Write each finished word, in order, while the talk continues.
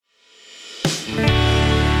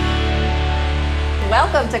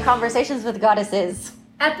Welcome to Conversations with Goddesses.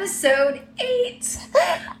 Episode 8.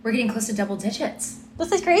 We're getting close to double digits.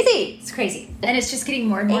 This is crazy. It's crazy. And it's just getting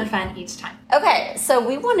more and more fun each time. Okay, so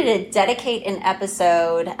we wanted to dedicate an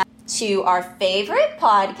episode to our favorite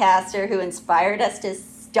podcaster who inspired us to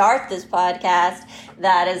start this podcast.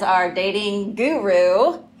 That is our dating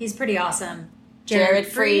guru. He's pretty awesome. Jared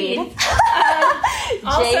Freid.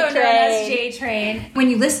 Also known as J-Train. When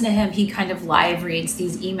you listen to him, he kind of live reads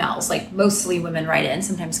these emails. Like, mostly women write in.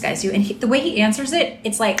 Sometimes guys do. And the way he answers it,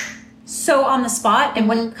 it's like so on the spot. And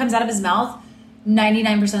what comes out of his mouth,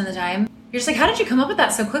 99% of the time, you're just like, how did you come up with that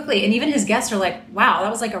so quickly? And even his guests are like, wow, that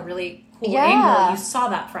was like a really cool angle you saw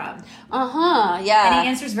that from. Yeah. And he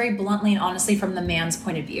answers very bluntly and honestly from the man's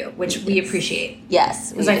point of view, which we appreciate.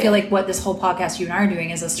 Yes. Because I feel like what this whole podcast you and I are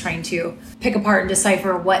doing is us trying to pick apart and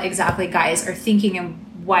decipher what exactly guys are thinking and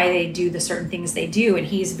why they do the certain things they do. And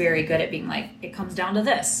he's very good at being like, it comes down to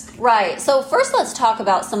this. Right. So first let's talk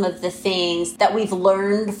about some of the things that we've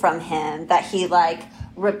learned from him that he like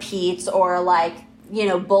repeats or like, you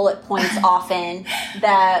know, bullet points often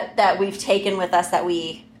that we've taken with us that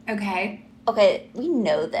we... Okay, we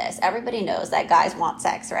know this. Everybody knows that guys want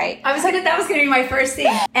sex, right? That was going to be my first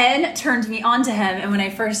thing. N turned me on to him, and when I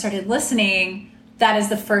first started listening, that is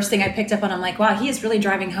the first thing I picked up on. I'm like, wow, he is really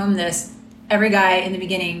driving home this. Every guy in the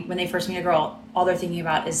beginning, when they first meet a girl, all they're thinking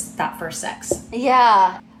about is that first sex.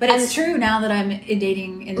 Yeah. But it's true now that I'm in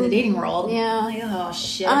the dating world. Yeah. I'm like, oh,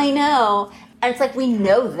 shit. I know. And it's like, we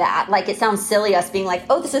know that. Like, it sounds silly us being like,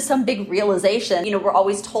 oh, this is some big realization. You know, we're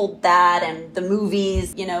always told that, and the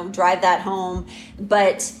movies, you know, drive that home.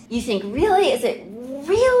 But you think, really? Is it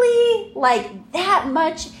really like that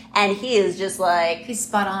much? And he is just like... He's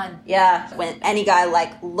spot on. Yeah. When any guy,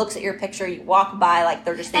 like, looks at your picture, you walk by, like,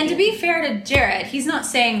 they're just thinking... And to be fair to Jared, he's not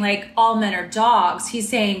saying, like, all men are dogs. He's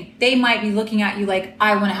saying they might be looking at you like,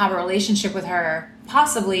 I want to have a relationship with her,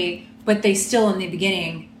 possibly... But they still, in the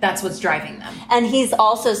beginning, that's what's driving them. And he's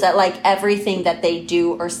also said, like, everything that they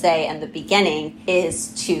do or say in the beginning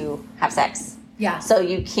is to have sex. Yeah. So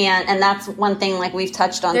you can't, and that's one thing, like, we've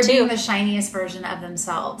touched on, They're too. being the shiniest version of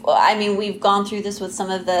themselves. Well, I mean, we've gone through this with some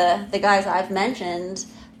of the guys I've mentioned.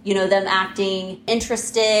 You know, them acting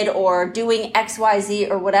interested or doing XYZ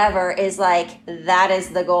or whatever is like, that is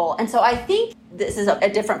the goal. And so I think this is a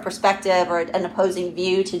different perspective or an opposing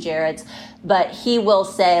view to Jared's, but he will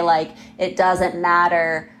say, like, it doesn't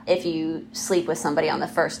matter if you sleep with somebody on the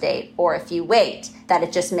first date or if you wait, that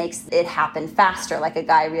it just makes it happen faster. Like a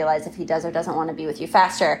guy realizes if he does or doesn't want to be with you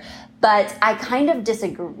faster. But I kind of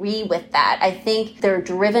disagree with that. I think they're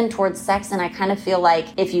driven towards sex, and I kind of feel like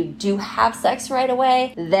if you do have sex right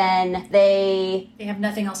away, then they have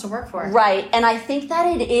nothing else to work for. Right. And I think that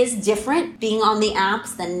it is different being on the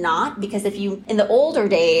apps than not, because if you, in the older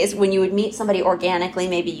days, when you would meet somebody organically,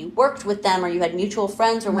 maybe you worked with them or you had mutual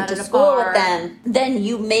friends or went to school with them, then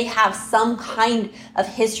you may have some kind of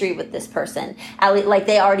history with this person. Like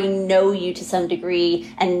they already know you to some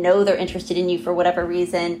degree and know they're interested in you for whatever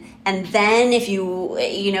reason. And then if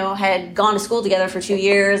you know, had gone to school together for 2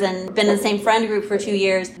 years and been in the same friend group for 2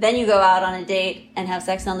 years, then you go out on a date and have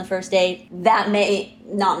sex on the first date, that may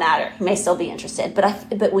not matter. You may still be interested.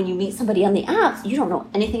 But when you meet somebody on the apps, you don't know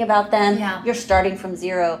anything about them. Yeah. You're starting from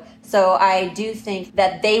zero. So I do think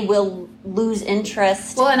that they will lose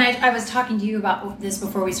interest. Well, and I was talking to you about this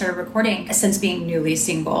before we started recording. Since being newly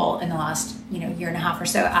single in the last, year and a half or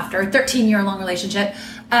so after a 13-year-long relationship,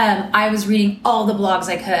 I was reading all the blogs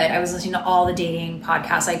I could. I was listening to all the dating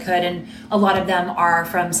podcasts I could, and a lot of them are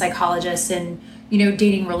from psychologists and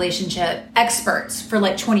dating relationship experts for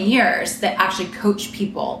like 20 years that actually coach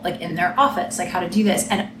people like in their office, like how to do this.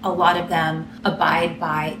 And a lot of them abide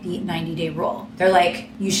by the 90-day rule. They're like,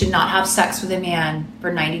 you should not have sex with a man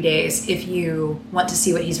for 90 days if you want to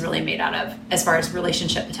see what he's really made out of as far as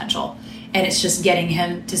relationship potential. And it's just getting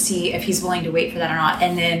him to see if he's willing to wait for that or not.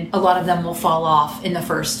 And then a lot of them will fall off in the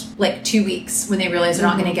first like 2 weeks when they realize they're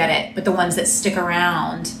not going to get it. But the ones that stick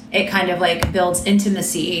around, it kind of like builds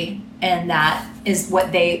intimacy. And that is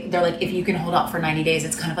what they're like, if you can hold out for 90 days,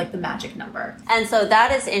 it's kind of like the magic number. And so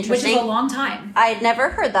that is interesting. Which is a long time. I'd never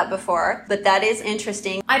heard that before, but that is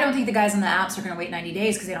interesting. I don't think the guys on the apps are going to wait 90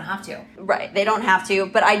 days because they don't have to. Right. They don't have to.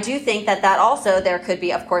 But I do think that also, there could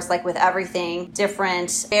be, of course, like with everything,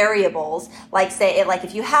 different variables. Like say, like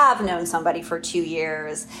if you have known somebody for 2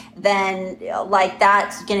 years, then like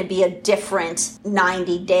that's going to be a different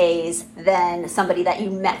 90 days than somebody that you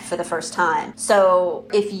met for the first time. So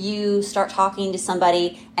if you start talking to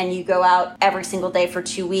somebody and you go out every single day for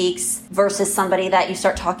 2 weeks versus somebody that you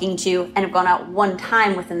start talking to and have gone out one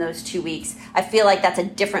time within those 2 weeks, I feel like that's a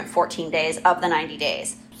different 14 days of the 90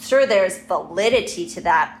 days. sure there's validity to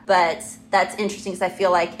that, but that's interesting because I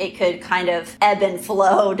feel like it could kind of ebb and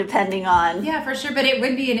flow depending on. Yeah, for sure. But it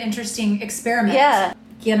would be an interesting experiment. Yeah.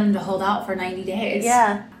 Get them to hold out for 90 days.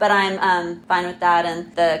 Yeah, but I'm fine with that,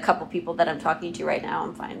 and the couple people that I'm talking to right now,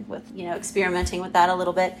 I'm fine with, experimenting with that a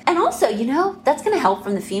little bit. And also, that's going to help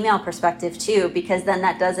from the female perspective too, because then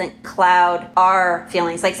that doesn't cloud our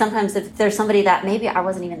feelings. Like sometimes if there's somebody that maybe I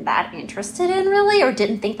wasn't even that interested in really, or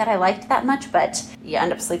didn't think that I liked that much, but you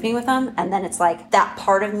end up sleeping with them, and then it's like that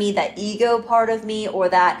part of me, that ego part of me, or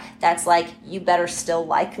that's like, you better still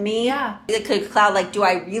like me. Yeah. It could cloud like, do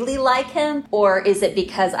I really like him, or is it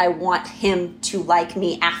because I want him to like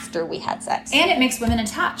me after we had sex? And it makes women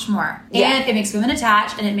attach more. Yeah. And it makes women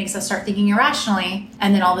attach, and it makes us start thinking irrationally.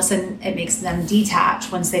 And then all of a sudden it makes them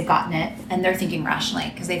detach once they've gotten it, and they're thinking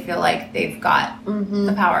rationally because they feel like they've got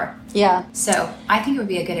the power. Yeah. So I think it would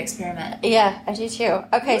be a good experiment. Yeah, I do too.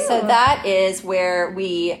 Okay, Ooh. so that is where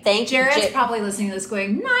we thank Jared's probably listening to this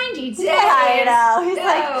going, 90 days. Yeah, I know. He's No.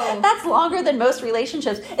 like, that's longer than most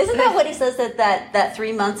relationships. Isn't that what he says, that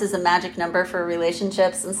 3 months is a magic number for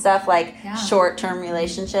relationships and stuff, like short-term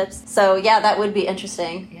relationships? So yeah, that would be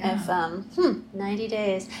interesting if 90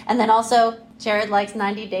 days. And then also Jared likes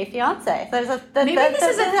 90-day fiance. There's Maybe this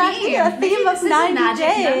is a theme. A theme of 90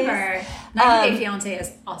 days. Number. 90-Day Fiance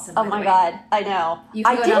is awesome. Oh my God, I know. You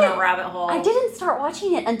can go down a rabbit hole. I didn't start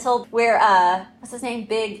watching it until where what's his name?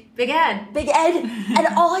 Big Ed. And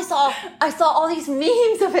I saw all these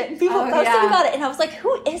memes of it and people posting about it, and I was like,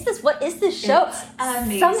 who is this? What is this show? It's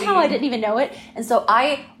amazing. Somehow I didn't even know it, and so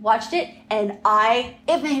I watched it, and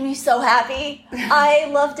it made me so happy. I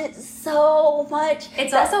loved it so much.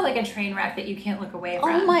 It's also like a train wreck that you can't look away from.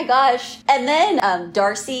 Oh my gosh. And then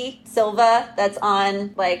Darcy Silva, that's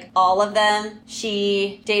on like all of them.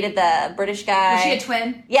 She dated the British guy. Was she a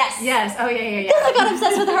twin? Yes. Oh yeah. Then I got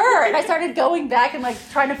obsessed with her, and I started going back and like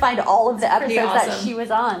trying to find all of the episodes that awesome. she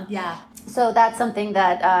was on. Yeah. So that's something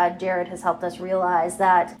that Jared has helped us realize,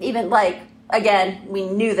 that even like, again, we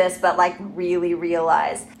knew this, but like really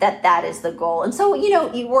realize that is the goal. And so,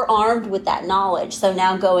 you were armed with that knowledge. So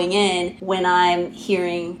now going in, when I'm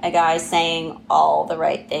hearing a guy saying all the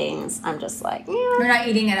right things, I'm just like, You're not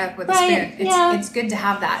eating it up with a spoon. It's good to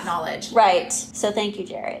have that knowledge. Right. So thank you,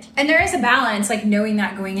 Jared. And there is a balance, like knowing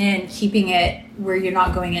that going in, keeping it where you're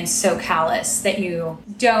not going in so callous that you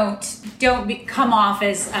don't come off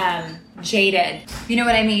as jaded. You know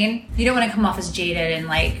what I mean? You don't want to come off as jaded and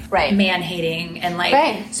like man hating and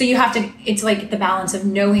like so you have to, it's like the balance of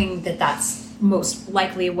knowing that that's most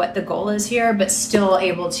likely what the goal is here, but still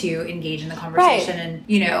able to engage in the conversation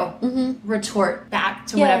and retort back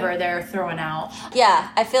to whatever they're throwing out.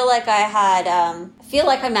 Yeah, I feel like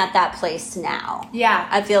I'm at that place now. Yeah,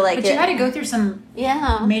 I feel like but you had to go through some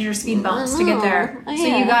major speed bumps to get there. So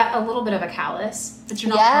you got a little bit of a callus, but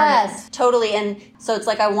you're not hardened. Totally. And so it's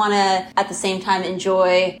like I want to at the same time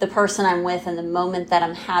enjoy the person I'm with and the moment that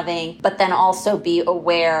I'm having, but then also be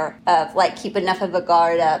aware of, like, keep enough of a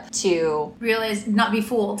guard up to realize, not be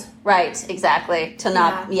fooled. Right, exactly. To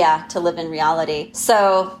not, to live in reality.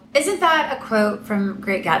 So isn't that a quote from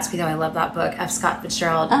Great Gatsby, though? I love that book, F. Scott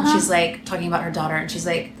Fitzgerald. And she's like talking about her daughter, and she's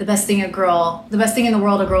like, the best thing in the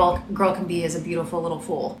world a girl can be is a beautiful little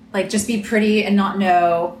fool. Like, just be pretty and not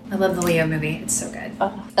know. I love the Leo movie. It's so good.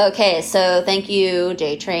 Okay, so thank you,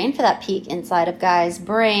 J-Train, for that peek inside of guys'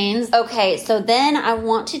 brains. Okay, so then I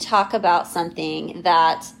want to talk about something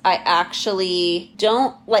that I actually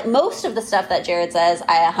don't, like, most of the stuff that Jared says,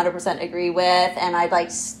 I 100% agree with, and I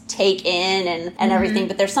like take in and everything,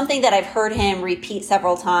 but there's something that I've heard him repeat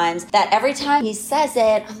several times that every time he says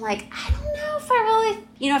it, I'm like, I don't know if I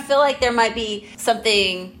really, I feel like there might be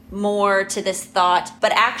something more to this thought.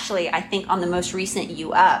 But actually, I think on the most recent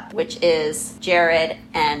You Up, which is Jared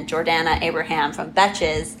and Jordana Abraham from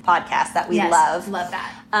Betches podcast that we love. Love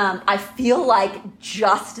that. I feel like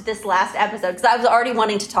just this last episode, because I was already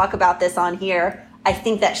wanting to talk about this on here, I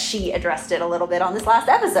think that she addressed it a little bit on this last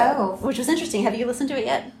episode, which was interesting. Have you listened to it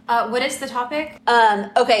yet? What is the topic?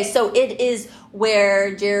 Okay, so it is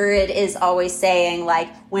where Jared is always saying,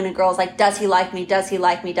 like, when a girl's like, does he like me? Does he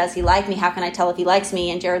like me? Does he like me? How can I tell if he likes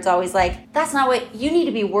me? And Jared's always like, that's not what you need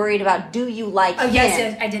to be worried about. Do you like him?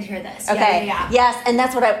 Yes, I did hear this. Okay. Yeah. Yes, and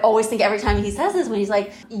that's what I always think every time he says this, when he's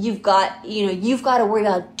like, you've got to worry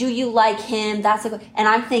about, do you like him? And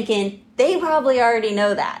I'm thinking, they probably already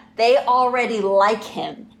know that. They already like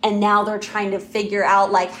him. And now they're trying to figure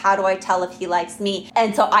out, like, how do I tell if he likes me?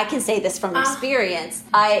 And so I can say this from experience.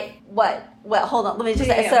 Well, hold on. Let me just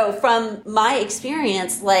say. So from my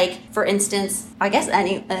experience, like, for instance, I guess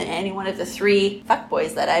any one of the 3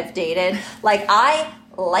 fuckboys that I've dated, like, I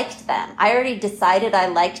liked them. I already decided I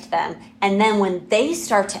liked them. And then when they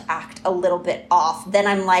start to act a little bit off, then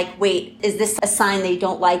I'm like, wait, is this a sign they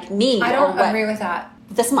don't like me? I don't agree with that.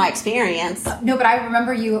 That's my experience. No, but I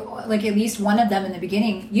remember you, like at least one of them in the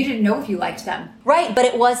beginning, you didn't know if you liked them. Right, but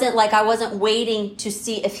it wasn't like I wasn't waiting to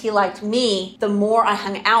see if he liked me. The more I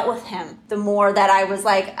hung out with him, the more that I was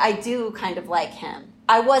like, I do kind of like him.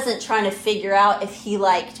 I wasn't trying to figure out if he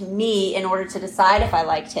liked me in order to decide if I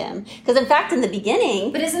liked him. Because in fact, in the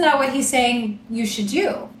beginning... But isn't that what he's saying you should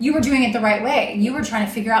do? You were doing it the right way. You were trying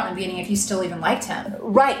to figure out in the beginning if you still even liked him.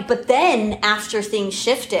 Right, but then after things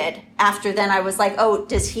shifted, after then I was like, oh,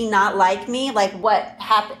 does he not like me? Like, what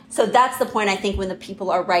happened? So that's the point, I think, when the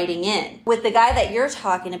people are writing in. With the guy that you're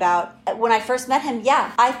talking about, when I first met him,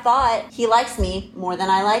 yeah, I thought he likes me more than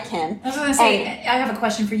I like him. I was going to say, I have a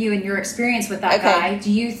question for you in your experience with that guy.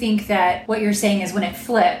 Do you think that what you're saying is when it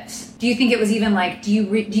flipped, do you think it was even like, do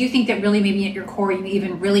you think that really maybe at your core you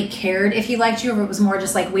even really cared if he liked you, or it was more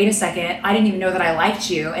just like, wait a second, I didn't even know that I liked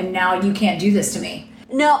you, and now you can't do this to me?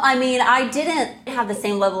 No, I mean, I didn't have the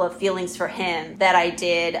same level of feelings for him that I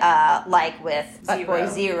did, like with Fuckboy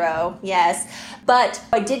Zero. Yes. But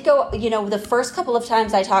I did go, the first couple of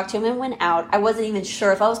times I talked to him and went out, I wasn't even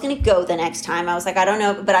sure if I was going to go the next time. I was like, I don't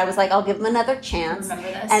know. But I was like, I'll give him another chance. I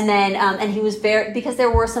remember this. And then, and he was because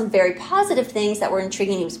there were some very positive things that were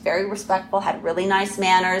intriguing. He was very respectful, had really nice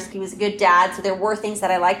manners. He was a good dad. So there were things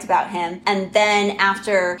that I liked about him. And then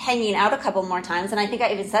after hanging out a couple more times, and I think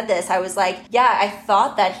I even said this, I was like, yeah, I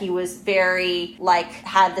thought that he was very,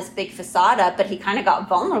 had this big facade up, but he kind of got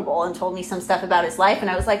vulnerable and told me some stuff about his life. And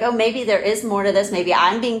I was like, oh, maybe there is more to this. Maybe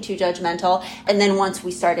I'm being too judgmental. And then once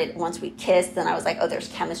we kissed, then I was like, oh, there's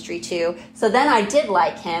chemistry too. So then I did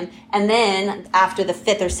like him. And then after the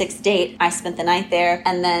 5th or 6th date, I spent the night there.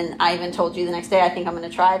 And then I even told you the next day, I think I'm going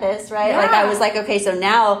to try this, right? Yeah. I was like, okay, so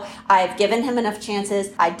now I've given him enough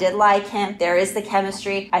chances. I did like him. There is the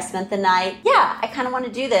chemistry. I spent the night. Yeah, I kind of want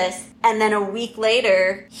to do this. And then a week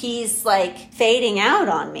later, he's fading out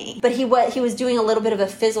on me. But he was doing a little bit of a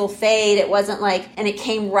fizzle fade. It wasn't and it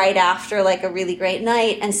came right after a really great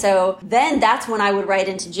night. And so then that's when I would write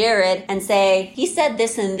into Jared and say, he said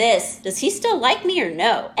this and this. Does he still like me or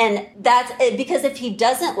no? And that's it, because if he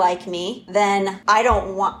doesn't like me, then I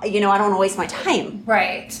don't want, I don't want to waste my time.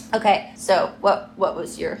 Right. Okay. So what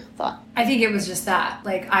was your thought? I think it was just that.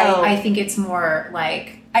 I think it's more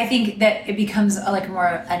I think that it becomes more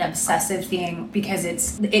an obsessive thing because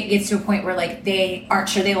it gets to a point where they aren't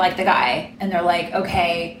sure they like the guy and they're like,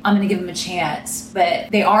 okay, I'm going to give him a chance, but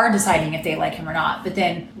they are deciding if they like him or not. But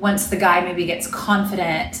then once the guy maybe gets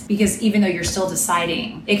confident, because even though you're still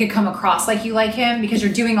deciding, it could come across like you like him because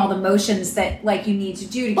you're doing all the motions that you need to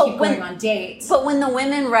do to keep going on dates. But when the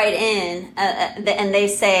women write in and they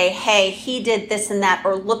say, hey, he did this and that,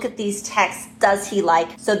 or look at these texts, does he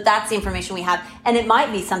like? So that's the information we have. And it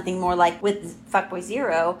might be something more like with Fuckboy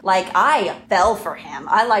Zero, I fell for him.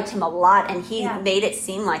 I liked him a lot, and he made it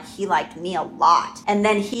seem like he liked me a lot. And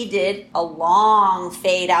then he did a long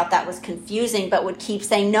fade out that was confusing, but would keep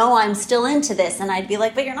saying, no, I'm still into this. And I'd be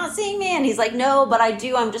like, but you're not seeing me. And he's like, no, but I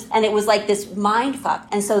do. And it was this mind fuck.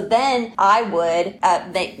 And so then I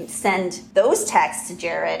would send those texts to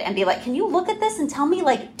Jared and be like, can you look at this and tell me,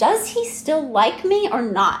 does he still like me or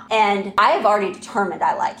not? And I have already determined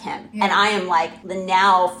I like him. Yeah. And I am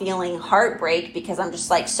now feeling heartbreak because I'm just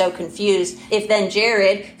so confused. If then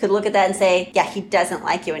Jared could look at that and say, yeah, he doesn't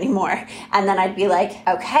like you anymore. And then I'd be like,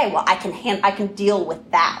 okay, well, I can deal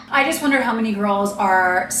with that. I just wonder how many girls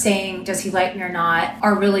are saying, does he like me or not,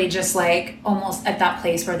 are really just almost at that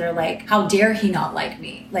place where they're like, how dare he not like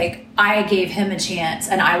me? I gave him a chance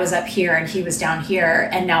and I was up here and he was down here.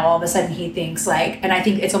 And now all of a sudden he thinks and I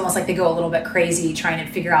think it's almost they go a little bit crazy trying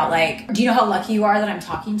to figure out do you know how lucky you are that I'm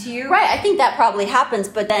talking to you? Right. I think that probably happens,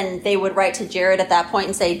 but then they would write to Jared at that point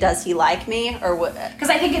and say, does he like me or what? Because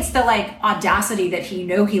I think it's the audacity that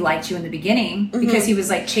he liked you in the beginning because he was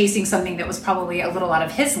chasing something that was probably a little out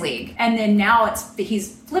of his league. And then now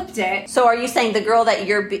he's flipped it. So are you saying the girl that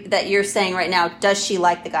you're saying right now, does she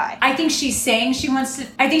like the guy? I think she's saying she wants to.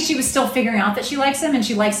 I think she was still figuring out that she likes him and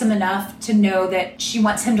she likes him enough to know that she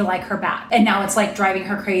wants him to like her back. And now it's driving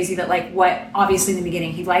her crazy that what obviously in the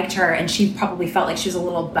beginning he liked her and she probably felt like she was a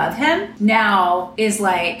little above him. Now is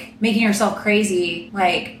making herself crazy.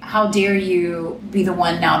 How dare you be the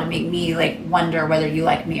one now to make me wonder whether you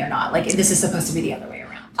like me or not? This is supposed to be the other way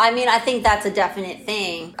around. I mean, I think that's a definite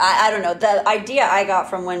thing. I don't know. The idea I got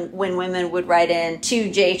from when women would write in to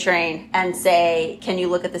JTrain and say, can you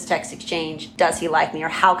look at this text exchange? Does he like me? Or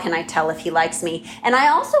how can I tell if he likes me? And I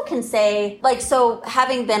also can say, like, so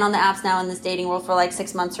having been on the apps now in this dating world for like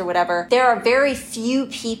 6 months or whatever, there are very few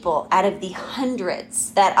people out of the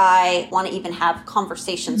hundreds that I want to even have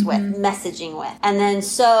conversations with, messaging with. And then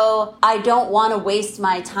so I don't want to waste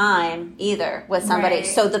my time either with somebody. Right.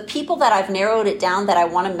 So the people that I've narrowed it down that I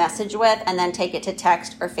want to message with and then take it to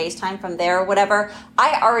text or FaceTime from there or whatever,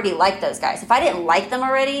 I already like those guys. If I didn't like them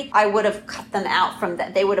already, I would have cut them out from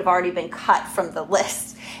that. They would have already been cut from the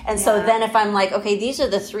list. And so then if I'm like, okay, these are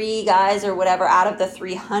the 3 guys or whatever out of the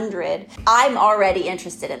 300, I'm already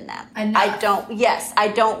interested in them. Enough. I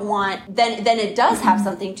don't want, then it does have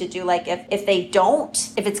something to do, like if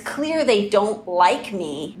it's clear they don't like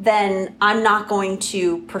me, then I'm not going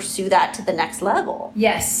to pursue that to the next level.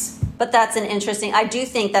 Yes. But that's an interesting, I do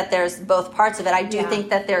think that there's both parts of it. I do think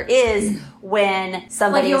that there is when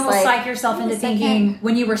somebody you almost psych yourself into thinking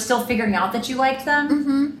when you were still figuring out that you liked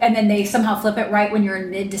them, and then they somehow flip it right when you're in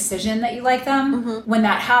mid-decision that you like them. When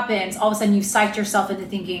that happens, all of a sudden you've psyched yourself into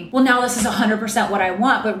thinking, well, now this is 100% what I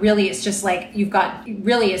want, but really it's just like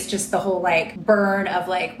it's just the whole like burn of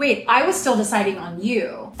like, wait, I was still deciding on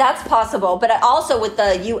you. That's possible, but also with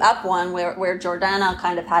the You Up one where Jordana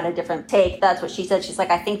kind of had a different take, that's what she said. She's like,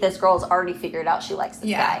 I think this girl's already figured out she likes this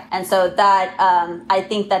guy. And so that, I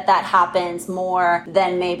think that happens more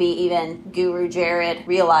than maybe even Guru Jared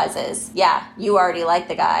realizes. Yeah, you already like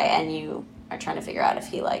the guy and you are trying to figure out if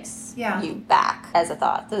he likes you back as a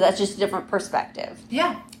thought. So that's just a different perspective.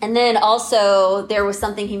 Yeah. And then also there was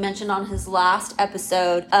something he mentioned on his last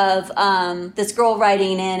episode of this girl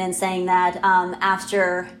writing in and saying that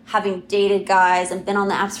after having dated guys and been on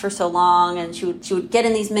the apps for so long, and she would get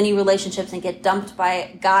in these mini relationships and get dumped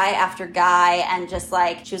by guy after guy, and just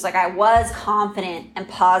like she was like, I was confident and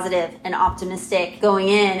positive and optimistic going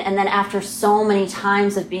in, and then after so many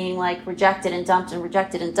times of being like rejected and dumped and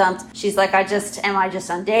rejected and dumped, she's like, am I just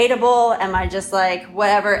undateable? Am I just like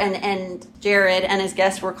whatever? And Jared and his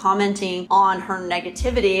guests were commenting on her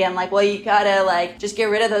negativity. I'm like, well, you gotta like just get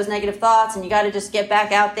rid of those negative thoughts and you gotta just get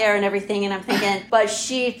back out there and everything. And I'm thinking, but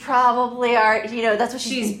she probably that's what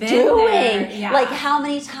she's been doing. There. Yeah. Like how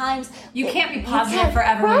many times you can't be positive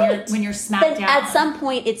forever when you're smacked then down. At some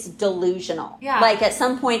point it's delusional. Yeah. Like at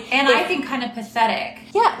some point, and I think kind of pathetic.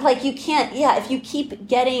 Yeah, like you can't. Yeah, if you keep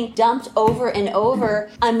getting dumped over and over,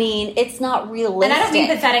 I mean, it's not realistic. And I don't mean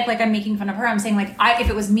pathetic like I'm making fun of her. I'm saying like if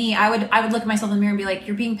it was me, I would look at myself in the mirror and be like,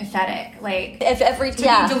 you're being pathetic. Like if being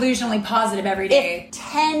delusionally positive every day. If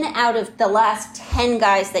 10 out of the last 10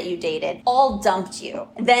 guys that you dated all dumped you,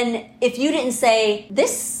 then if you didn't say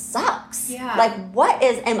this sucks. Yeah. Like,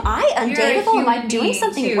 am I undateable? Am I doing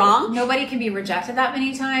something wrong? Nobody can be rejected that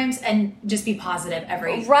many times and just be positive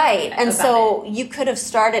every right. And so you could have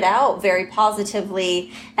started out very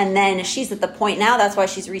positively, and then she's at the point now, that's why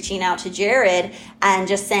she's reaching out to Jared and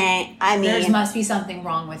just saying, there must be something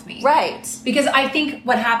wrong with me. Right. Because I think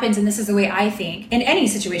what happens, and this is the way I think, in any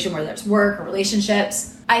situation where there's work or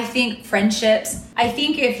relationships, I think friendships, I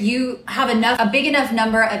think if you have a big enough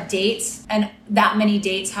number of dates and that many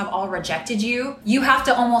dates have all rejected you, you have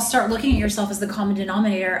to almost start looking at yourself as the common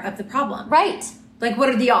denominator of the problem. Right. Like, what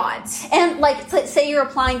are the odds? And like, say you're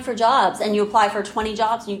applying for jobs and you apply for 20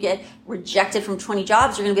 jobs and you get rejected from 20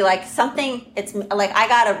 jobs, you're going to be like, it's like, I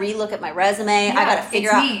got to relook at my resume. I got to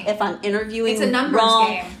figure out if I'm interviewing it's a numbers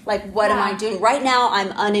wrong. Game. Like, what am I doing? Right now, I'm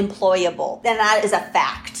unemployable. And that is a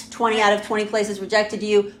fact. 20 out of 20 places rejected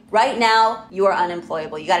you. Right now, you are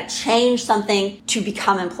unemployable. You got to change something to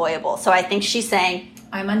become employable. So I think she's saying,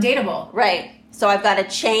 I'm undateable. Right. So I've got to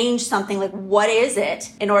change something. Like, what is it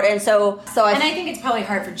in order? And I think it's probably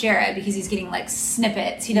hard for Jared because he's getting like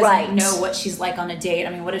snippets. He doesn't know what she's like on a date.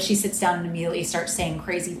 I mean, what if she sits down and immediately starts saying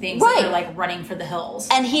crazy things that are like running for the hills?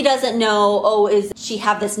 And he doesn't know. Is she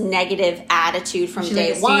have this negative attitude from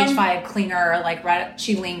day one? Stage 5 clinger, like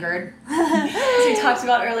she lingered, as we talked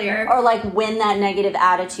about earlier. Or like when that negative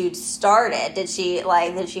attitude started, did she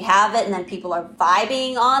have it and then people are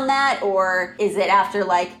vibing on that, or is it after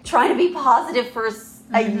like trying to be positive for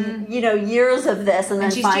years of this and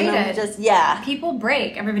then finally people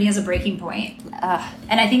break. Everybody has a breaking point.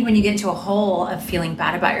 And I think when you get into a hole of feeling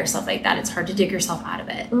bad about yourself like that, it's hard to dig yourself out of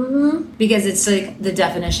it because it's like the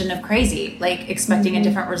definition of crazy, like expecting a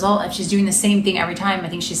different result. If she's doing the same thing every time, I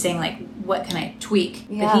think she's saying like, what can I tweak?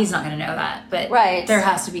 Yeah. But he's not going to know that. But there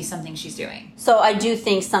has to be something she's doing. So I do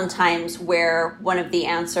think sometimes where one of the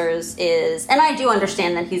answers is, and I do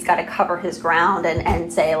understand that he's got to cover his ground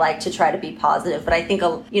and say, like, to try to be positive. But I think,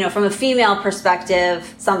 you know, from a female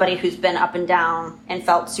perspective, somebody who's been up and down and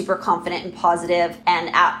felt super confident and positive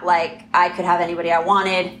and like I could have anybody I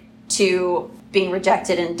wanted, to being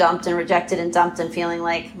rejected and dumped and feeling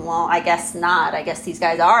like, well, I guess not. I guess these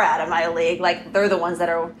guys are out of my league. Like, they're the ones that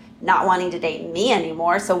are not wanting to date me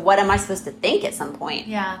anymore. So what am I supposed to think at some point?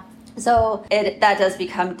 Yeah. So that does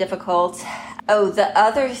become difficult. Oh, the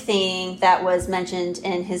other thing that was mentioned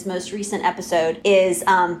in his most recent episode is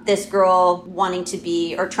this girl wanting to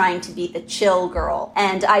be or trying to be the chill girl.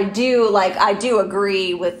 And I do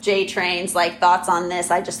agree with J Train's like thoughts on this.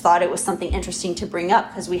 I just thought it was something interesting to bring up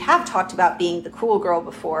because we have talked about being the cool girl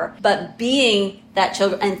before, but being that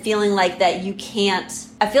chill and feeling like that you can't.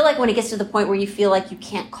 I feel like when it gets to the point where you feel like you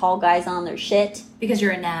can't call guys on their shit because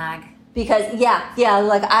you're a nag. Because,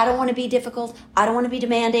 like, I don't want to be difficult. I don't want to be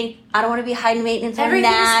demanding. I don't want to be high maintenance or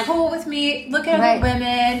Everything's nag. cool with me. Look at other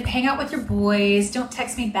women. Hang out with your boys. Don't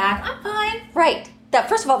text me back. I'm fine. Right. That,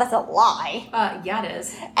 first of all, that's a lie. Yeah, it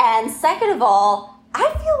is. And second of all, I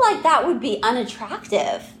feel like that would be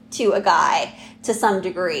unattractive to a guy to some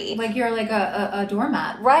degree. Like you're like a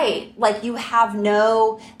doormat. Right. Like you have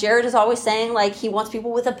Jared is always saying, like, he wants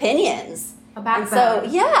people with opinions. A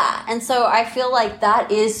backbone. And so I feel like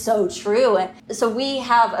that is so true. And so we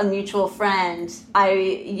have a mutual friend.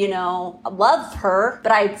 I love her,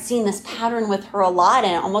 but I'd seen this pattern with her a lot,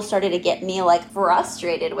 and it almost started to get me like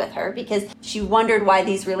frustrated with her because she wondered why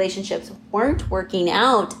these relationships weren't working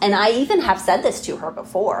out. And I even have said this to her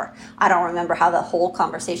before. I don't remember how the whole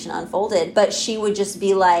conversation unfolded, but she would just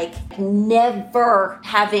be like never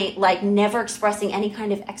expressing any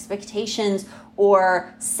kind of expectations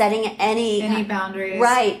or setting any boundaries.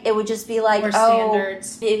 Right. It would just be like,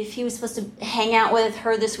 standards. If he was supposed to hang out with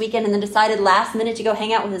her this weekend and then decided last minute to go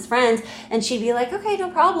hang out with his friends, and she'd be like, okay, no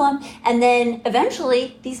problem. And then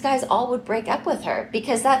eventually these guys all would break up with her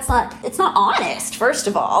because it's not honest, first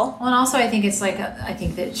of all. Well, and also I think it's like, I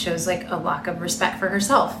think that it shows like a lack of respect for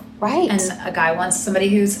herself. Right. And a guy wants somebody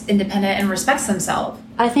who's independent and respects himself.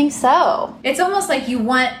 I think so. It's almost like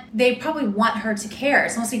they probably want her to care.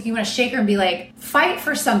 It's almost like you want to shake her and be like, fight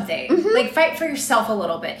for something. Mm-hmm. Like, fight for yourself a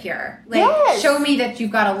little bit here. Like, show me that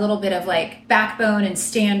you've got a little bit of, like, backbone and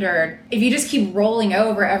standard. If you just keep rolling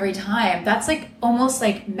over every time, that's, like, almost,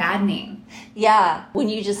 like, maddening. Yeah. When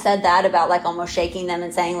you just said that about, like, almost shaking them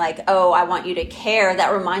and saying, like, oh, I want you to care,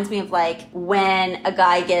 that reminds me of, like, when a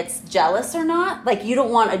guy gets jealous or not. Like, you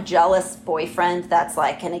don't want a jealous boyfriend that's,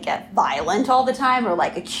 like, going to get violent all the time or,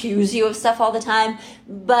 like, accuse you of stuff all the time.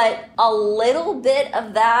 But a little bit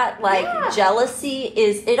of that, like, jealousy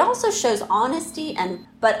it also shows honesty,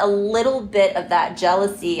 but a little bit of that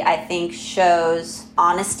jealousy, I think, shows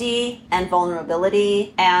honesty and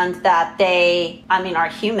vulnerability, and that they are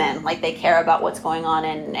human. Like, they care about what's going on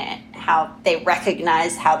and how they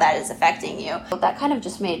recognize how that is affecting you. That kind of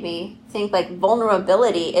just made me think, like,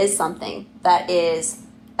 vulnerability is something that is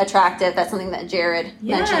attractive. That's something that Jared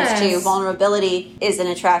mentions too. Vulnerability is an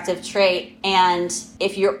attractive trait. And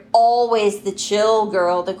if you're always the chill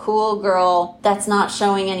girl, the cool girl, that's not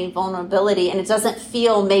showing any vulnerability and it doesn't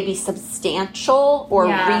feel maybe substantial or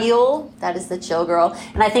real, that is the chill girl.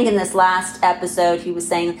 And I think in this last episode, he was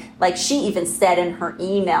saying, like, she even said in her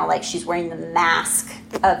email, like, she's wearing the mask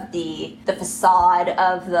of the facade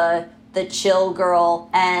of the chill girl.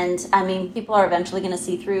 And people are eventually going to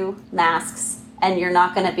see through masks. And you're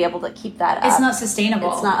not going to be able to keep that up. It's not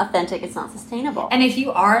sustainable. It's not authentic. It's not sustainable. And if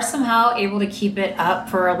you are somehow able to keep it up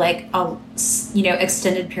for like a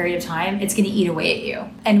extended period of time, it's going to eat away at you.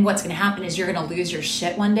 And what's going to happen is you're going to lose your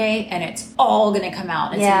shit one day, and it's all going to come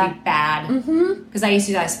out. It's going to be bad. Because I used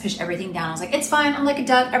to just push everything down. I was like, it's fine. I'm like a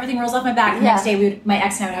duck. Everything rolls off my back. The next day, my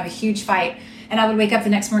ex and I would have a huge fight. And I would wake up the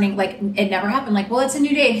next morning, like, it never happened. Like, well, it's a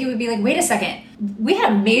new day. And he would be like, wait a second. We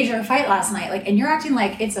had a major fight last night. Like, and you're acting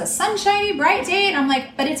like it's a sunshiny, bright day. And I'm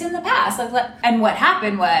like, but it's in the past. And what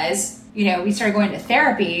happened was, we started going to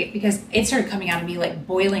therapy because it started coming out of me like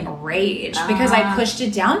boiling rage because I pushed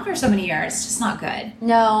it down for so many years. It's just not good.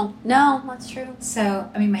 No, that's true. So,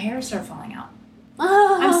 my hair started falling out.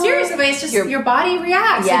 I'm serious about it. It's just your body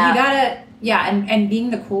reacts. Yeah. And you gotta... Yeah, and being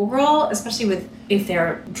the cool girl, especially if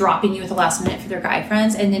they're dropping you at the last minute for their guy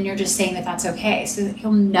friends, and then you're just saying that that's okay, so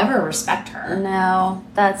he'll never respect her. No,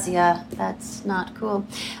 that's not cool.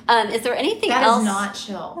 Is there anything else? That is not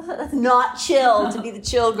chill. That's not chill to be the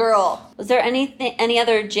chill girl. Was there any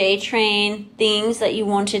other J Train things that you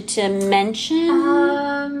wanted to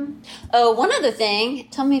mention? Oh, one other thing.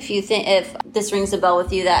 Tell me if this rings a bell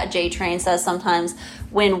with you that J Train says sometimes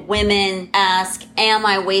when women ask, am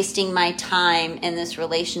I wasting my time in this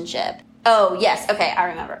relationship? Oh, yes. Okay, I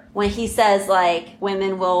remember. When he says, like,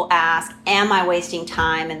 women will ask, am I wasting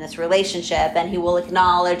time in this relationship? And he will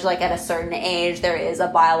acknowledge, like, at a certain age, there is a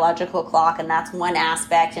biological clock, and that's one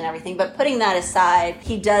aspect and everything. But putting that aside,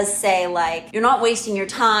 he does say, like, you're not wasting your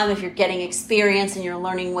time if you're getting experience and you're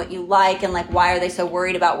learning what you like, and, like, why are they so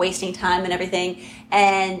worried about wasting time and everything?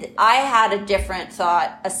 And I had a different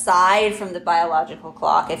thought aside from the biological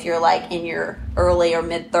clock. If you're like in your early or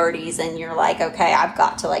mid 30s and you're like, okay, I've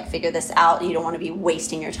got to like figure this out. You don't want to be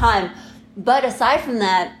wasting your time. But aside from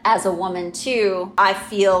that, as a woman too, I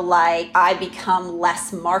feel like I become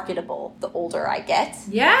less marketable the older I get.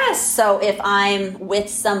 Yes. So if I'm with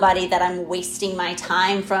somebody that I'm wasting my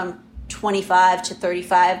time from 25 to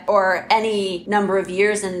 35 or any number of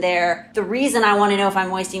years in there, the reason I want to know if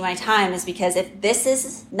I'm wasting my time is because if this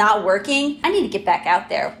is not working, I need to get back out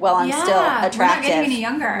there while I'm still attractive. We're not getting any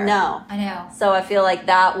younger. No. I know. So I feel like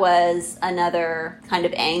that was another kind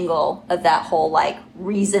of angle of that whole like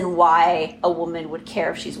reason why a woman would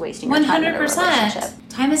care if she's wasting her time in a relationship. 100%.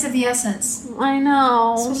 Time is of the essence. I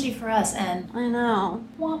know. Especially for us, and I know.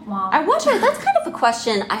 Womp womp. I wonder, that's kind of a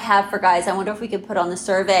question I have for guys. I wonder if we could put on the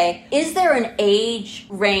survey. Is there an age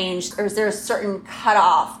range or is there a certain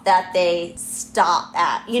cutoff that they stop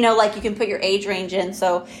at? You know, like you can put your age range in.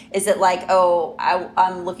 So is it like, oh,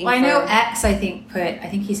 I'm looking for... I know X, I think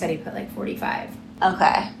he said he put like 45.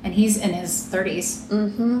 Okay. And he's in his 30s.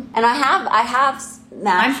 Mm-hmm. And I have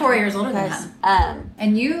matched. I'm 4 years older than him.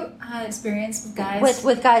 And you had experience with guys?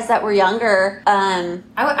 With guys that were younger.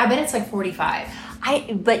 I bet it's like 45.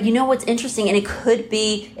 But you know what's interesting, and it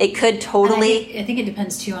could totally... I think it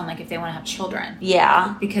depends too on like if they want to have children.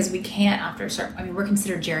 Yeah. Because we can't after a certain... I mean, we're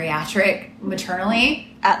considered geriatric maternally.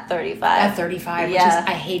 At 35. At 35, yeah. which is,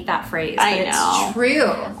 I hate that phrase, but it's true.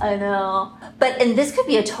 I know. And this could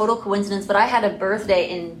be a total coincidence, but I had a birthday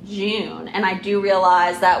in June, and I do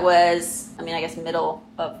realize that was, I guess middle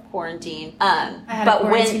of quarantine. I had a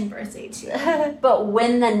quarantine birthday too. But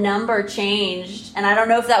when the number changed, and I don't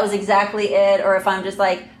know if that was exactly it, or if I'm just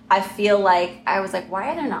like, I feel like I was like, why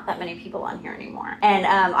are there not that many people on here anymore? And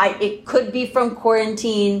it could be from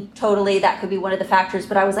quarantine, totally. That could be one of the factors.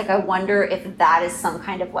 But I was like, I wonder if that is some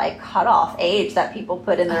kind of like cutoff age that people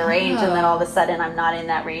put in their range, and then all of a sudden I'm not in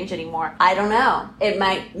that range anymore. I don't know. It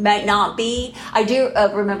might not be. I do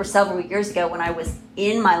remember several years ago when I was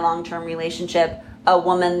in my long-term relationship, a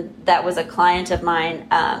woman that was a client of mine,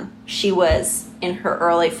 she was in her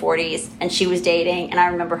early 40s and she was dating, and I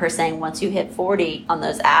remember her saying once you hit 40 on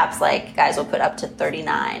those apps, like guys will put up to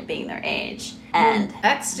 39 being their age. And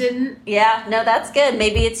X didn't. Yeah, no, that's good.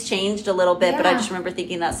 Maybe it's changed a little bit, but I just remember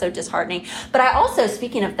thinking that's so disheartening. But I also,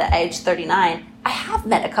 speaking of the age 39, I have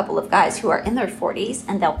met a couple of guys who are in their 40s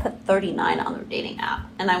and they'll put 39 on their dating app.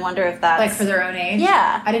 And I wonder if that's... Like for their own age?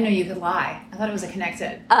 Yeah. I didn't know you could lie. I thought it was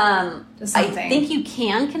connected to something. I think you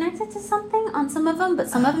can connect it to something on some of them, but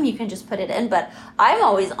some of them you can just put it in. But I'm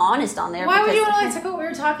always honest on there. Why would you want to like what we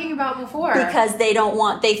were talking about before? Because they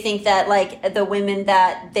think that like the women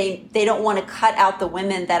that they don't want to cut out the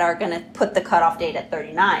women that are going to put the cutoff date at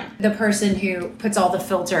 39. The person who puts all the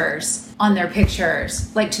filters on their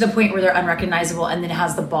pictures, like to the point where they're unrecognizable, and then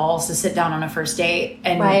has the balls to sit down on a first date.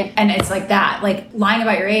 And it's like that. Like lying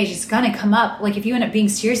about your age, it's going to come up. Like if you end up being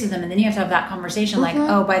serious with them and then you have to have that conversation, like,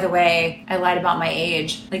 oh, by the way, I lied about my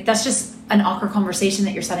age. Like that's just an awkward conversation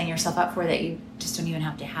that you're setting yourself up for that you just don't even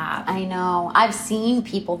have to have. I know. I've seen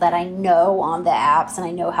people that I know on the apps, and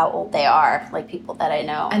I know how old they are, like people that I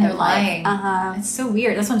know. And they're lying. Uh-huh. It's so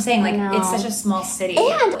weird. That's what I'm saying. Like, it's such a small city.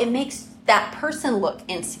 And it makes that person look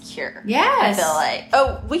insecure. Yes. I feel like.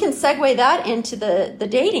 Oh, we can segue that into the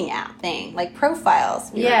dating app thing, like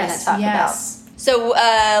profiles we were going to talk about. So,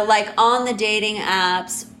 like on the dating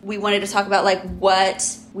apps, we wanted to talk about like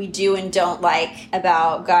what we do and don't like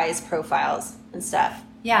about guys' profiles and stuff.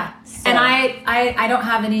 Yeah. So. And I don't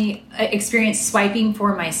have any experience swiping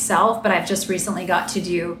for myself, but I've just recently got to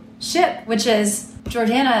do Ship, which is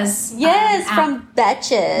Jordana's from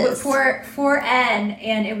Betches for N,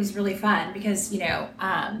 and it was really fun because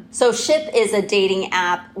so Ship is a dating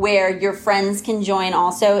app where your friends can join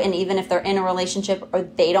also, and even if they're in a relationship or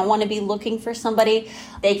they don't want to be looking for somebody,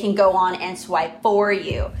 they can go on and swipe for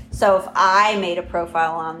you. So if I made a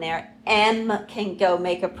profile on there, M can go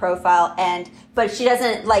make a profile but she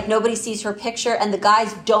doesn't, like, nobody sees her picture and the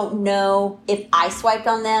guys don't know if I swiped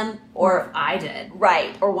on them or if I did.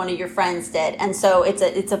 Right. Or one of your friends did. And so it's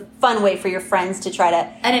a fun way for your friends to try to.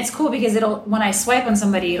 And it's cool because when I swipe on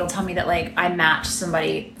somebody, it'll tell me that, like, I matched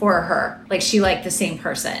somebody for her. Like, she liked the same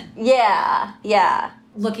person. Yeah. Yeah.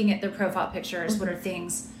 Looking at their profile pictures, what are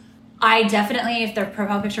things? I definitely, if their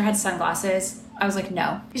profile picture had sunglasses, I was like,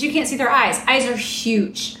 no. Because you can't see their eyes. Eyes are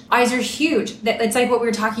huge. Eyes are huge. It's like what we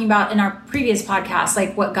were talking about in our previous podcast,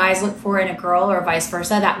 like what guys look for in a girl or vice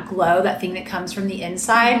versa, that glow, that thing that comes from the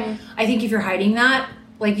inside. Mm-hmm. I think if you're hiding that,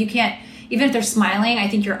 like, you can't, even if they're smiling, I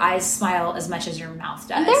think your eyes smile as much as your mouth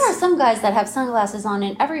does. And there are some guys that have sunglasses on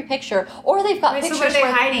in every picture, or they've got pictures so what are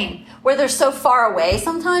they hiding? Where they're so far away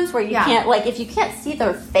sometimes where you can't, like, if you can't see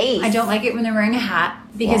their face. I don't like it when they're wearing a hat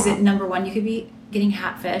because, number one, you could be getting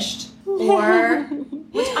hat-fished. Or,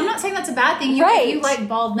 which I'm not saying that's a bad thing. If you like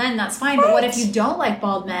bald men, that's fine. But what if you don't like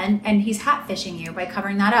bald men and he's hat fishing you by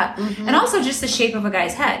covering that up? Mm-hmm. And also just the shape of a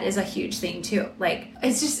guy's head is a huge thing too. Like,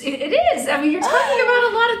 it's just, it is. I mean, you're talking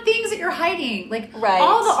about a lot of things that you're hiding. Like,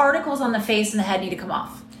 all the articles on the face and the head need to come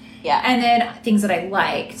off. Yeah. And then things that I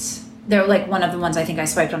liked. They're like one of the ones I think I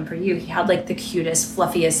swiped on for you. He had like the cutest,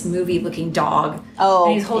 fluffiest, movie-looking dog. Oh,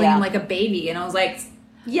 and he's holding him like a baby. And I was like,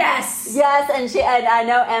 yes, and I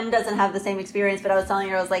know M doesn't have the same experience, but I was telling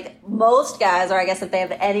her, I was like, most guys, or I guess if they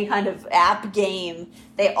have any kind of app game,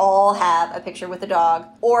 they all have a picture with a dog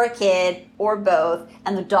or a kid or both,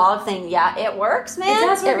 and the dog thing, it works,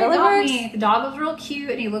 man. It really works. The dog was real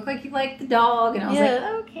cute, and he looked like he liked the dog, and I was like,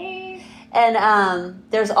 okay. And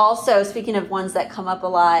there's also, speaking of ones that come up a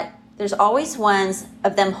lot, there's always ones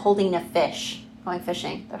of them holding a fish. Going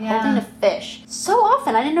fishing. They're holding a fish. So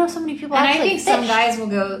often. I didn't know so many people actually fish. And I think some guys will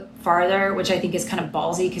go farther, which I think is kind of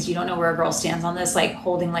ballsy because you don't know where a girl stands on this, like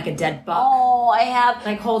holding like a dead buck. Oh, I have.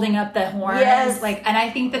 Like holding up the horns. Yes. Like, and I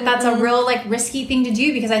think that that's a real like risky thing to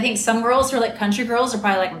do because I think some girls who are like country girls are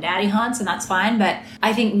probably like daddy hunts and that's fine. But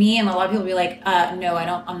I think me and a lot of people will be like, no,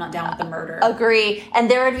 I'm not down with the murder. Agree. And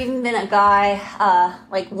there had even been a guy,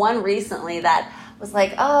 like one recently that was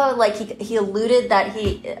like, oh, like he alluded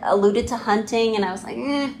to hunting, and I was like,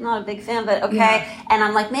 not a big fan, but okay. Yeah. And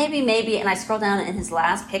I'm like, maybe, and I scroll down, and in his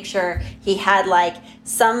last picture, he had like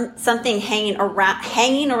something hanging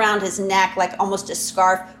around his neck, like almost a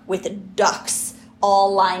scarf with ducks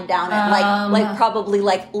all lined down it, like probably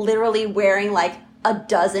like literally wearing like a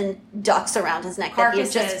dozen ducks around his neck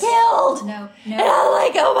Carcasses. That he had just killed. No. And I'm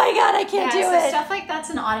like, oh my God, I can't do it. Stuff like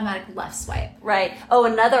that's an automatic left swipe. Right. Oh,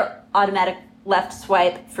 another automatic left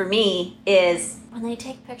swipe for me is when they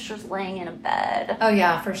take pictures laying in a bed. Oh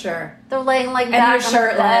yeah, for sure. They're laying like and back they're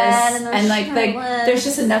shirtless, and they're like there's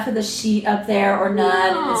just enough of the sheet up there or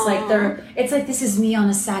none. And it's like this is me on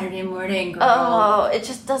a Saturday morning, girl. Oh, it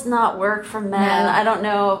just does not work for men. No. I don't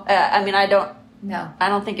know. I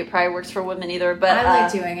don't think it probably works for women either. But I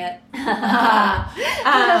like doing it.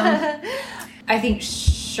 I think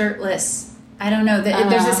shirtless. I don't know.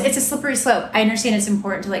 It's a slippery slope. I understand it's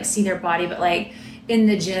important to like see their body, but like in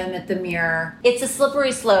the gym at the mirror, it's a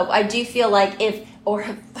slippery slope. I do feel like if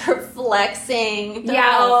they're flexing,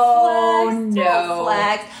 no.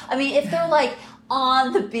 Flex. I mean, if they're like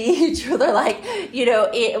on the beach or they're like,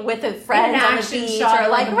 with a friend on the beach or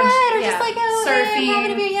like, or just like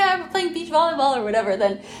surfing, we're playing beach volleyball or whatever,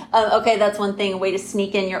 then okay, that's one thing, a way to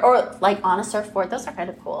sneak in or like on a surfboard. Those are kind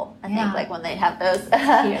of cool. I think like when they have those,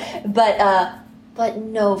 but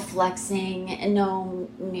no flexing and no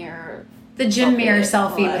mirror. The gym mirror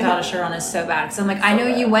selfie without a shirt on is so bad. Because I'm like, I know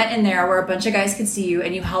you went in there where a bunch of guys could see you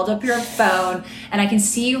and you held up your phone and I can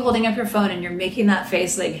see you holding up your phone and you're making that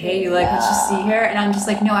face like, hey, you like what you see here? And I'm just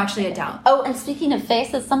like, no, actually I don't. Oh, and speaking of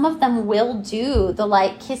faces, some of them will do the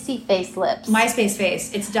like kissy face lips. MySpace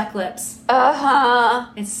face. It's duck lips.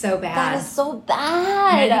 It's so bad. That is so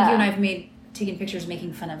bad. And I think you and I have taking pictures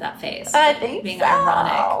making fun of that face. I think being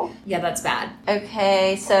ironic. Yeah, that's bad.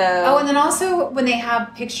 Okay, so and then also when they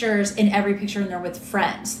have pictures in every picture and they're with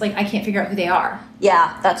friends, like I can't figure out who they are.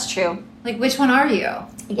 Yeah, that's true. Like which one are you?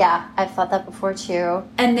 Yeah, I've thought that before too.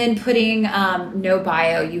 And then putting no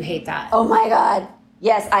bio, you hate that. Oh my God.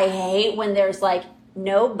 Yes, I hate when there's like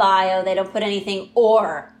no bio, they don't put anything,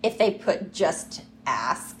 or if they put just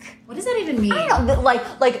ask. What does that even mean? I don't know,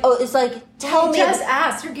 it's like, tell me. Just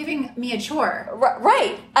ask. You're giving me a chore.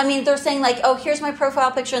 Right. I mean, they're saying like, oh, here's my profile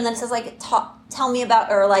picture, and then it says like, tell me about,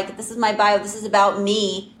 or like, this is my bio, this is about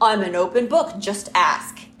me. I'm an open book, just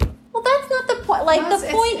ask. Well, that's not the point. Like, the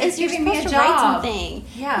point is you're supposed to write something.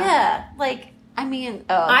 Yeah. Like, I mean,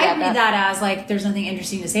 I read that as like there's nothing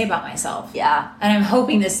interesting to say about myself. Yeah. And I'm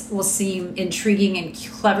hoping this will seem intriguing and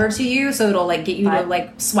clever to you, so it'll like get you to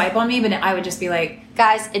like swipe on me, but I would just be like,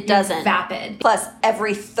 guys, it doesn't. Vapid. Plus,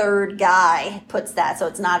 every third guy puts that, so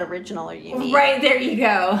it's not original or unique. Right, there you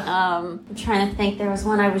go. I'm trying to think. There was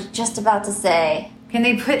one I was just about to say. Can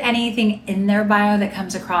they put anything in their bio that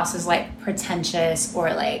comes across as like pretentious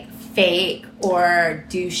or like fake or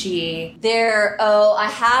douchey? I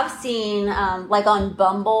have seen like on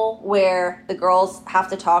Bumble where the girls have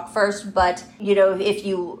to talk first, but you know, if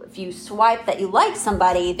you swipe that you like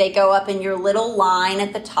somebody, they go up in your little line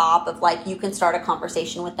at the top of like you can start a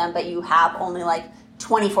conversation with them, but you have only like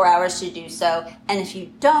 24 hours to do so. And if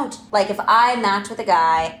you don't, like if I match with a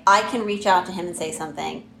guy, I can reach out to him and say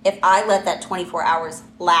something. If I let that 24 hours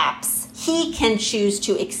lapse, he can choose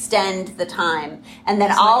to extend the time, and then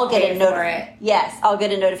I'll get a notification. Yes, I'll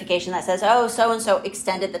get a notification that says, "Oh, so and so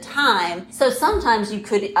extended the time." So sometimes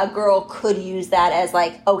a girl could use that as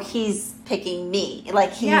like, "Oh, he's picking me."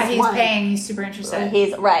 Like he's paying. He's super interested.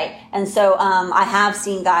 He's right, and so I have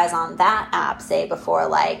seen guys on that app say before,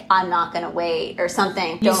 like, "I'm not going to wait" or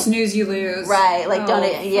something. You snooze, you lose. Right, like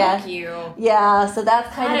fuck you. Yeah, so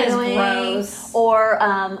that's kind of annoying. Gross. Or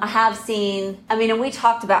I have seen. I mean, and we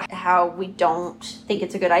talked about how we don't think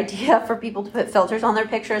it's a good idea for people to put filters on their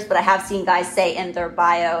pictures, but I have seen guys say in their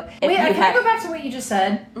bio. Wait, can I go back to what you just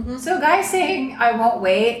said? Mm-hmm. So, a guy saying "I won't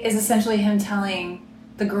wait" is essentially him telling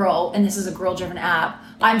the girl, and this is a girl-driven app,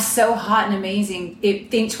 "I'm so hot and amazing.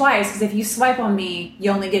 Think twice, because if you swipe on me,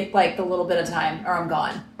 you only get like the little bit of time, or I'm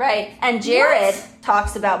gone." Right. And Jared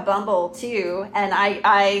talks about Bumble too, and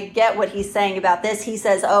I get what he's saying about this. He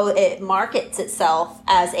says, "Oh, it markets itself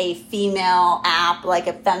as a female app, like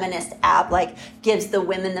a feminist app, like gives the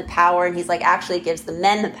women the power," and he's like, actually it gives the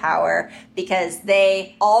men the power because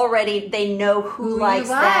they know who likes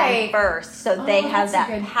them first, so they have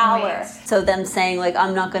that power. Point. So them saying like,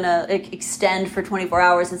 "I'm not gonna extend for 24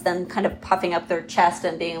 hours" is them kind of puffing up their chest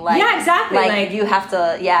and being like, yeah, exactly, like you have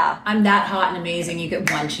to, I'm that hot and amazing, you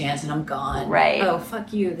get one chance and I'm gone. Right. Oh,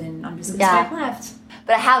 fuck you, then I'm just gonna swipe left.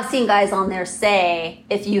 But I have seen guys on there say,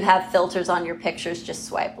 if you have filters on your pictures, just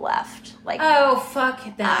swipe left. Like, oh, fuck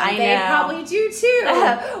that. They probably do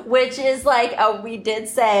too. Which is like, we did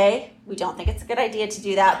say we don't think it's a good idea to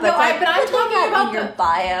do that. But no, but I'm talking about your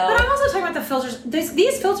bio. But I'm also talking about the filters.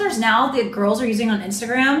 These filters now that girls are using on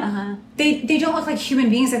Instagram, they don't look like human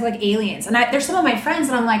beings. They look like aliens. And there's some of my friends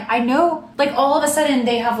that I'm like, I know, like all of a sudden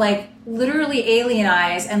they have like literally alien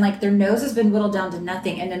eyes, and like their nose has been whittled down to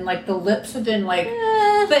nothing, and then like the lips have been like,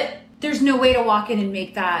 but there's no way to walk in and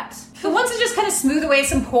make that. The ones that just kind of smooth away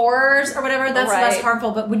some pores or whatever, that's less harmful.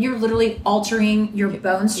 But when you're literally altering your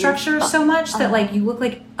bone structure so much that like you look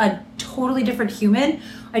like a totally different human,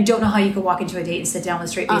 I don't know how you could walk into a date and sit down with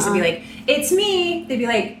a straight face and be like, "It's me." They'd be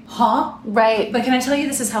like, "Huh?" Right. But can I tell you,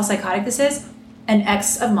 this is how psychotic this is? An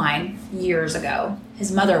ex of mine years ago,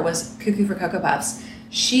 his mother was cuckoo for Cocoa Puffs.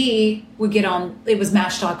 She would get on, it was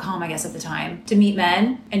Match.com, I guess, at the time, to meet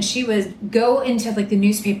men. And she would go into like the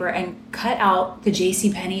newspaper and cut out the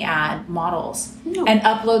JCPenney ad models and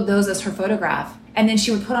upload those as her photograph. And then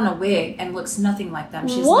she would put on a wig and looks nothing like them.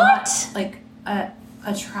 She's not like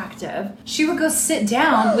attractive. She would go sit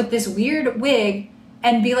down with this weird wig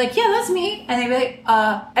and be like, "Yeah, that's me." And they'd be like,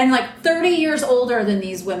 and like 30 years older than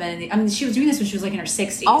these women. I mean, she was doing this when she was like in her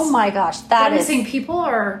 60s. Oh my gosh. That is saying people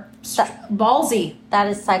are ballsy. That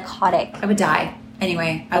is psychotic. I would die.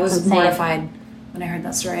 Anyway, I was mortified when I heard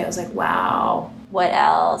that story. I was like, wow. What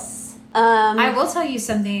else? I will tell you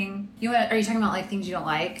something. Are you talking about like things you don't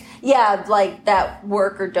like? Yeah, like that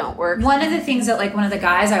work or don't work. One of the things that like one of the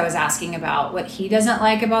guys I was asking about what he doesn't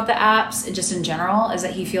like about the apps, just in general, is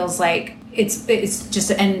that he feels like it's just,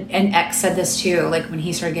 and X said this too, like when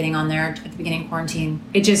he started getting on there at the beginning of quarantine,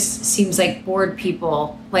 it just seems like bored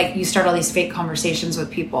people, like you start all these fake conversations with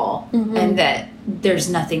people and that there's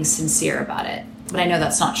nothing sincere about it. But I know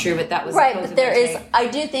that's not true, but that was right. But there is, I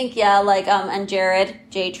do think, like, and Jared,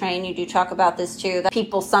 J-Train, you do talk about this too, that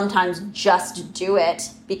people sometimes just do it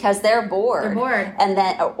because they're bored. They're bored. And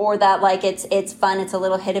that, or that, like, it's fun, it's a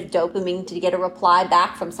little hit of dopamine to get a reply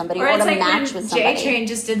back from somebody or to like match with somebody. J-Train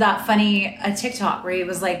just did that funny TikTok where he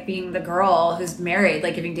was, like, being the girl who's married,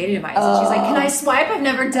 like, giving dating advice. And she's like, "Can I swipe? I've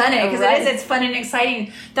never done it." Because it's fun and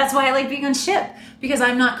exciting. That's why I like being on Ship. Because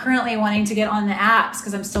I'm not currently wanting to get on the apps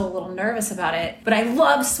because I'm still a little nervous about it. But I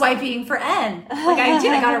love swiping for N. Like I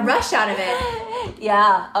did. I got a rush out of it.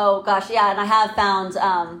 Yeah. Oh, gosh. Yeah. And I have found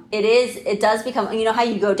it does become, you know how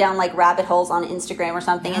you go down like rabbit holes on Instagram or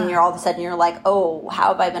something and you're all of a sudden you're like, "Oh, how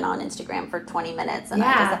have I been on Instagram for 20 minutes? And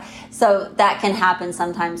so that can happen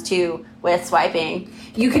sometimes too with swiping.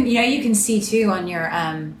 You can see too on your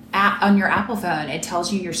on your Apple phone. It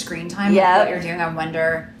tells you your screen time, Yep. what you're doing. I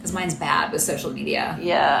wonder, because mine's bad with social media.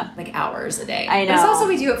 Yeah. Like hours a day. I know. But it's also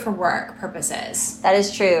we do it for work purposes. That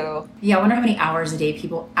is true. Yeah, I wonder how many hours a day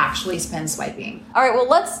people actually spend swiping. All right, well,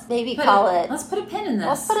 let's maybe call it. Let's put a pin in this.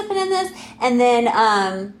 Let's put a pin in this. And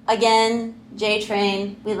then, again,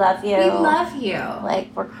 J-Train, we love you. We love you. Like,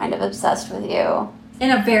 we're kind of obsessed with you.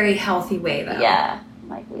 In a very healthy way, though. Yeah,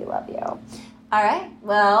 like, we love you. All right,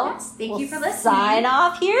 well, Yes, thank you for listening. Sign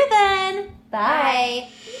off here then.